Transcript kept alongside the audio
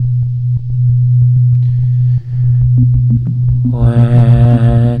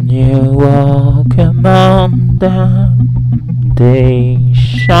them, they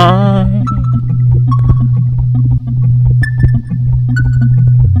shine.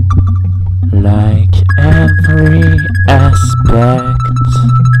 Like every aspect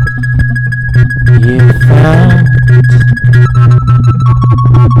you felt,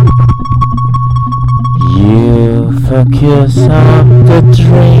 you focus on the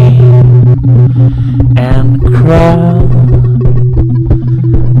dream and crawl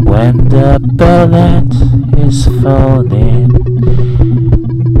when the bullet is falling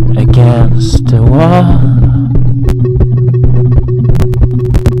against the wall.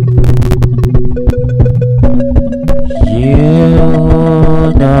 You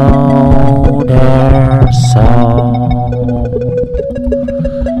know their soul.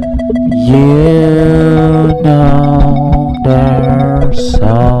 You know their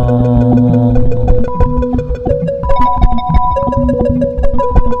soul.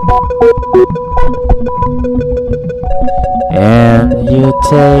 And you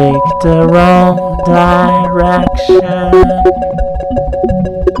take the wrong direction.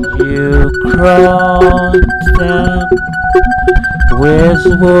 You cross them with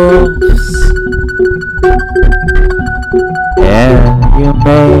wolves, and you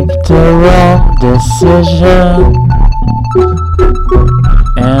make the wrong decision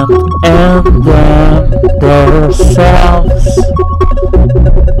and end them themselves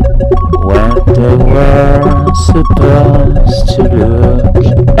when they were supposed to look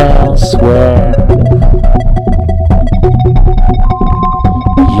elsewhere.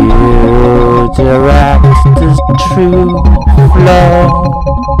 You direct the true flow,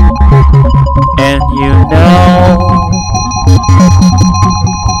 and you know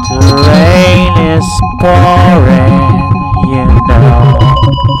the rain is pouring. You know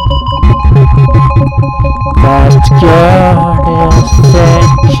that God is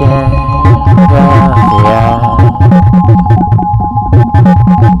thinking of you,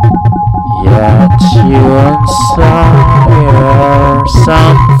 yet you inspire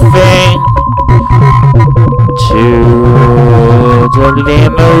something to the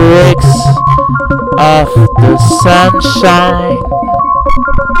limericks of the sunshine.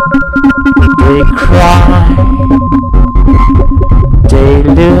 They cry, they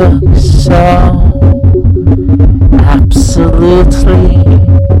look so absolutely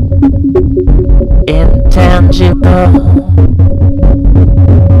intangible.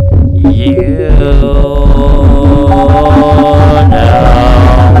 You know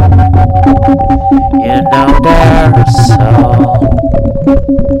their soul.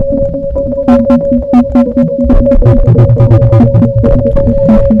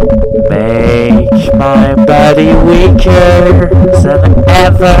 Make my body weaker than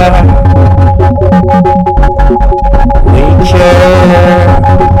ever, weaker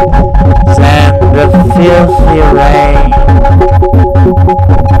than the filthy rain.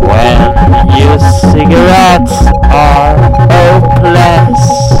 When your cigarettes are hopeless,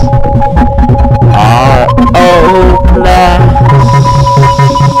 are hopeless.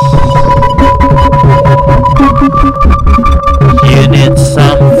 You need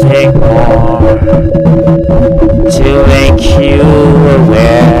something more to make you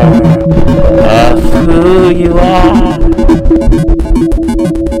aware of who you are.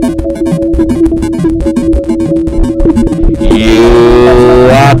 You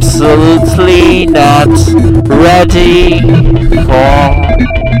absolutely not ready for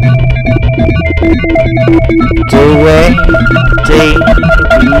the way they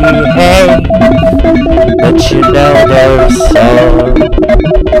behave, but you know their soul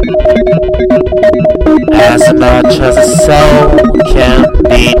as much as a soul can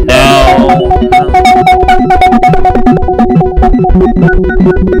be known.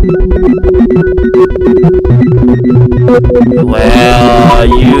 Well,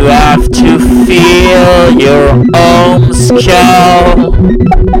 you have to feel your own skull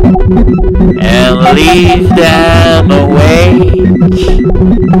and leave them awake,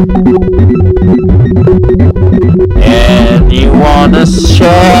 and you wanna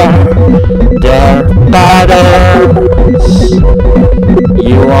share their battles,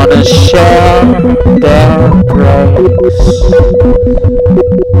 you wanna share their breaks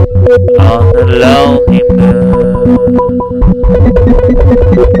on a lonely moon,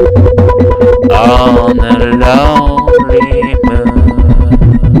 on a lonely moon.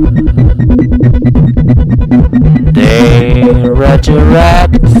 They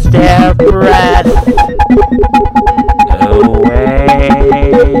resurrect their breath away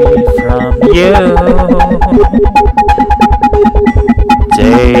from you.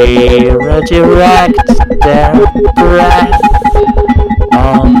 They resurrect their breath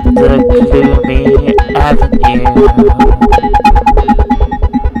on the gloomy Avenue.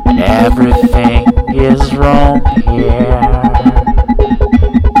 Everything is wrong here.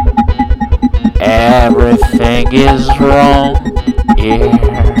 Everything is wrong here.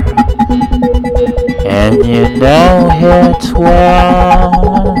 And you know it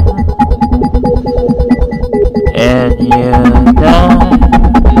well. And you know.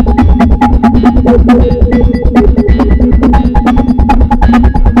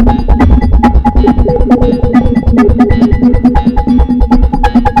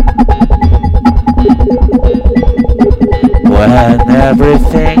 When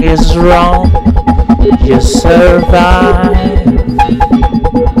everything is wrong, you survive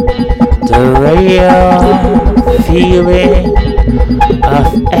the real feeling of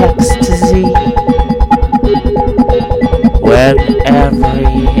ecstasy. When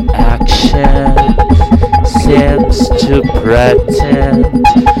every action seems to pretend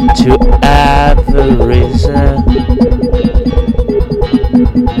to have a reason,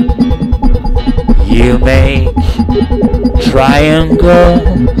 you make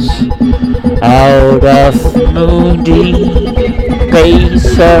triangles out of moody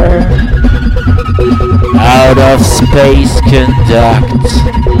pacer, out of space conduct,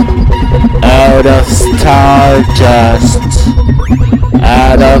 out of stardust,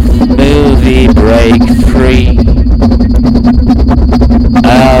 out of movie break free,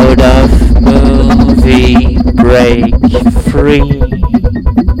 out of movie break free.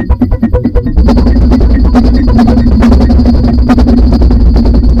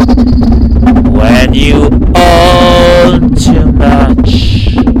 When you own too much,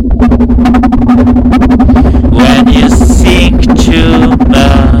 when you think too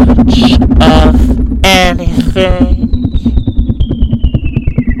much of anything,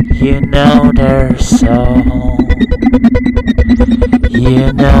 you know there's so.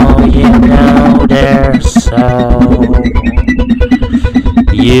 You know there's so.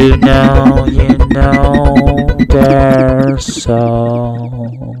 You know there's so.